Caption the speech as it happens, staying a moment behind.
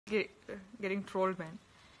getting trolled, man.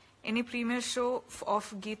 Any premiere show of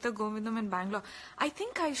Geeta Govindam in Bangalore? I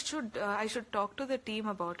think I should talk to the team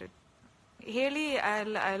about it. Haley,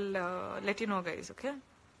 I'll let you know, guys. Okay.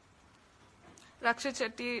 Rakshit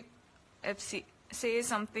Shetty FC, say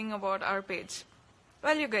something about our page.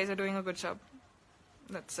 Well, you guys are doing a good job.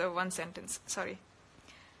 That's one sentence. Sorry.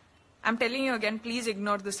 I'm telling you again, please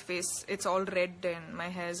ignore this face. It's all red and my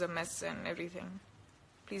hair's a mess and everything.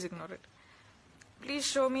 Please ignore it. Please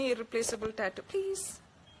show me irreplaceable tattoo. Please.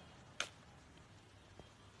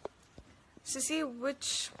 Sissy,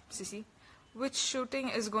 which shooting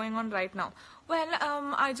is going on right now? Well,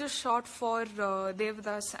 I just shot for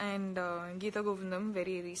Devdas and Geeta Govindam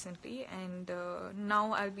very recently, and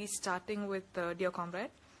now I'll be starting with Dear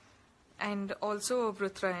Commrade, and also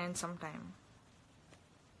Vruthra sometime.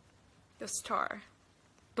 The star.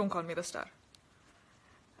 Don't call me the star.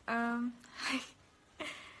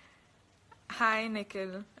 Hi,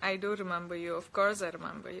 Nikhil. I do remember you. Of course I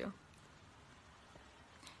remember you.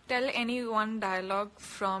 Tell any one dialogue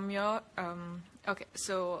from your... okay,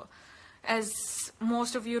 so as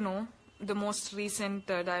most of you know, the most recent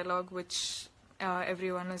dialogue which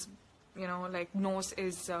everyone is, knows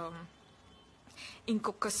is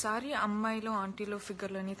ఇంకొకసారి అమ్మాయిలో ఆంటీలో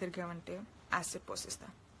ఫిగర్లని తిరిగామంటే acid పోసిస్తా.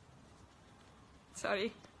 Sorry.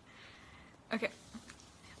 Okay.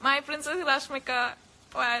 My princess Rashmika,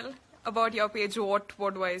 well, about your page,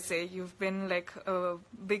 what do I say? You've been like a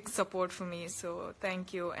big support for me, so thank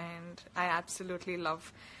you, and I absolutely love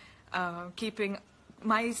keeping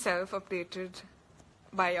myself updated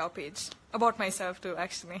by your page. About myself too,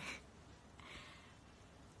 actually.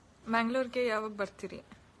 Mangalore ಯಾವಾಗ ಬರ್ತೀರಿ?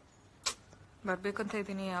 ಬರ್ಬೇಕಂತ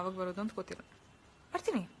ಇದ್ದೀನಿ, ಯಾವಾಗ ಬರೋದು ಅಂತ ಗೊತ್ತಿಲ್ಲ.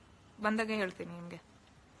 ಬರ್ತೀನಿ, ಬಂದಾಗ ಹೇಳ್ತೀನಿ ನಿಮಗೆ.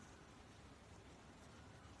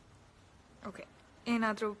 ಓಕೆ,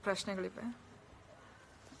 ಏನಾದರೂ ಪ್ರಶ್ನೆಗಳಿವೆ?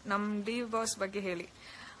 ನಮ್ಮ ಡಿ ಬಾಸ್ ಬಗ್ಗೆ ಹೇಳಿ.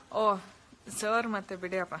 ಓ ಸರ್, ಮತ್ತೆ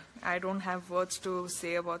ಬಿಡಿಯಪ್ಪ, I don't have words to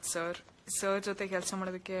say about sir ಜೊತೆ ಕೆಲಸ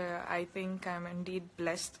ಮಾಡೋದಕ್ಕೆ I think I am indeed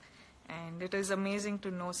blessed, and it is amazing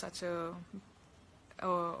to know such a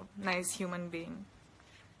nice human being.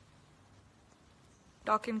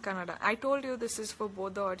 Talk in Kannada. I told you this is for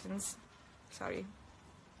both the audience. Sorry.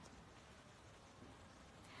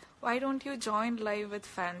 Why don't you join live with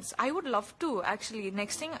fans? I would love to, actually.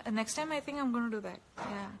 Next time I think I'm going to do that.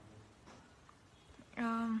 Yeah.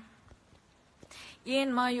 Yen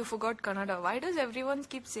ma, you forgot Kannada. Why does everyone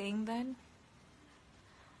keep saying that?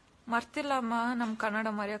 Martilla ma, nam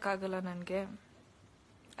Kannada mariyakagala nange.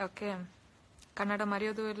 Okay. Kannada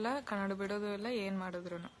mariyodu illa, Kannada bidodu illa, yen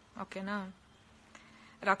madidrunu. Okay na?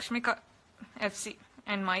 Rashmika FC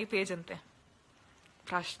and my page ante.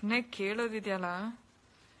 Prashne kelodidyala.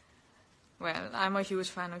 Well, I'm a huge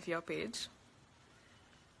fan of your page.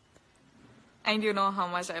 And you know how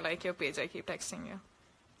much I like your page. I keep texting you.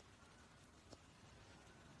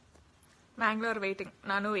 Mangalore waiting.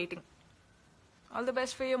 Nanu waiting. All the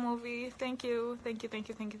best for your movie. Thank you. Thank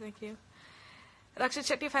you. Rakshit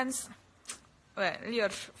Shetty fans. Well,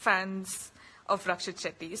 you're fans of Rakshit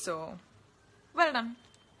Shetty, so well done.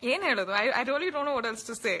 I really don't know what else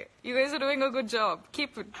to say. You guys are doing a good job.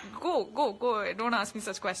 Keep it. Go. Don't ask me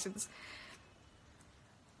such questions.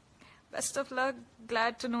 Best of luck.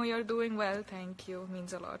 Glad to know you're doing well. Thank you.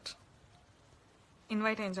 Means a lot.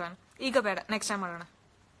 Invite and join. Ega beda. Next time marana.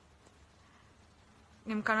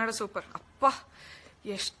 Nim Kannada super. Appa.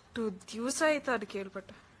 Eshtu divasa aita adu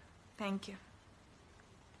kelpata. Thank you.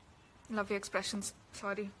 Love your expressions.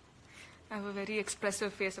 Sorry. I have a very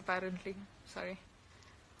expressive face apparently. Sorry.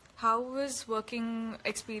 How was working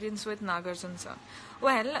experience with Nagarjun sir?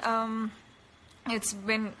 Well, it's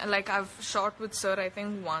been like I've shot with sir I think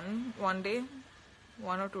one day,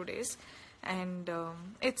 1 or 2 days, and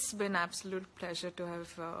it's been absolute pleasure to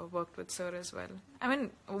have worked with sir as well. I mean,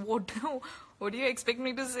 what do you expect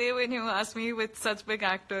me to say when you ask me with such big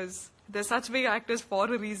actors? They're such big actors for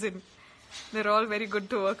a reason. They're all very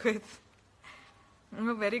good to work with.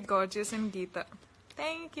 You're very gorgeous in Geeta.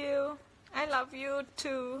 Thank you. I love you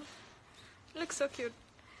too. You look so cute.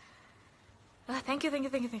 Thank you.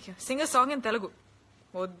 Sing a song in Telugu.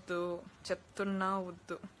 Uddu cheptunna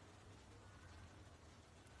uddu.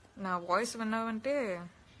 Na voice vinnavante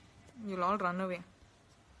you'll all run away.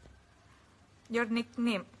 Your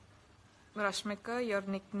nickname Rashmika.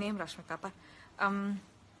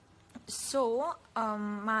 So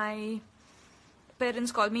my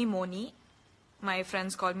parents call me Moni. My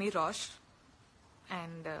friends call me Rosh.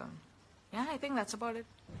 And yeah, I think that's about it.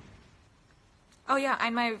 Oh yeah,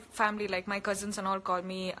 and my family, like my cousins and all, call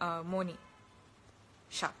me Moni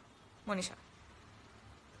Shah.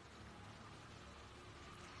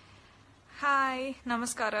 Hi,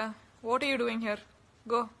 namaskara. What are you doing here?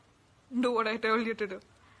 Go. Do what I told you to do.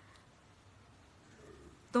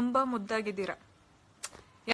 ತುಂಬಾ ಮುದ್ದಾಗಿದ್ದೀರಾ.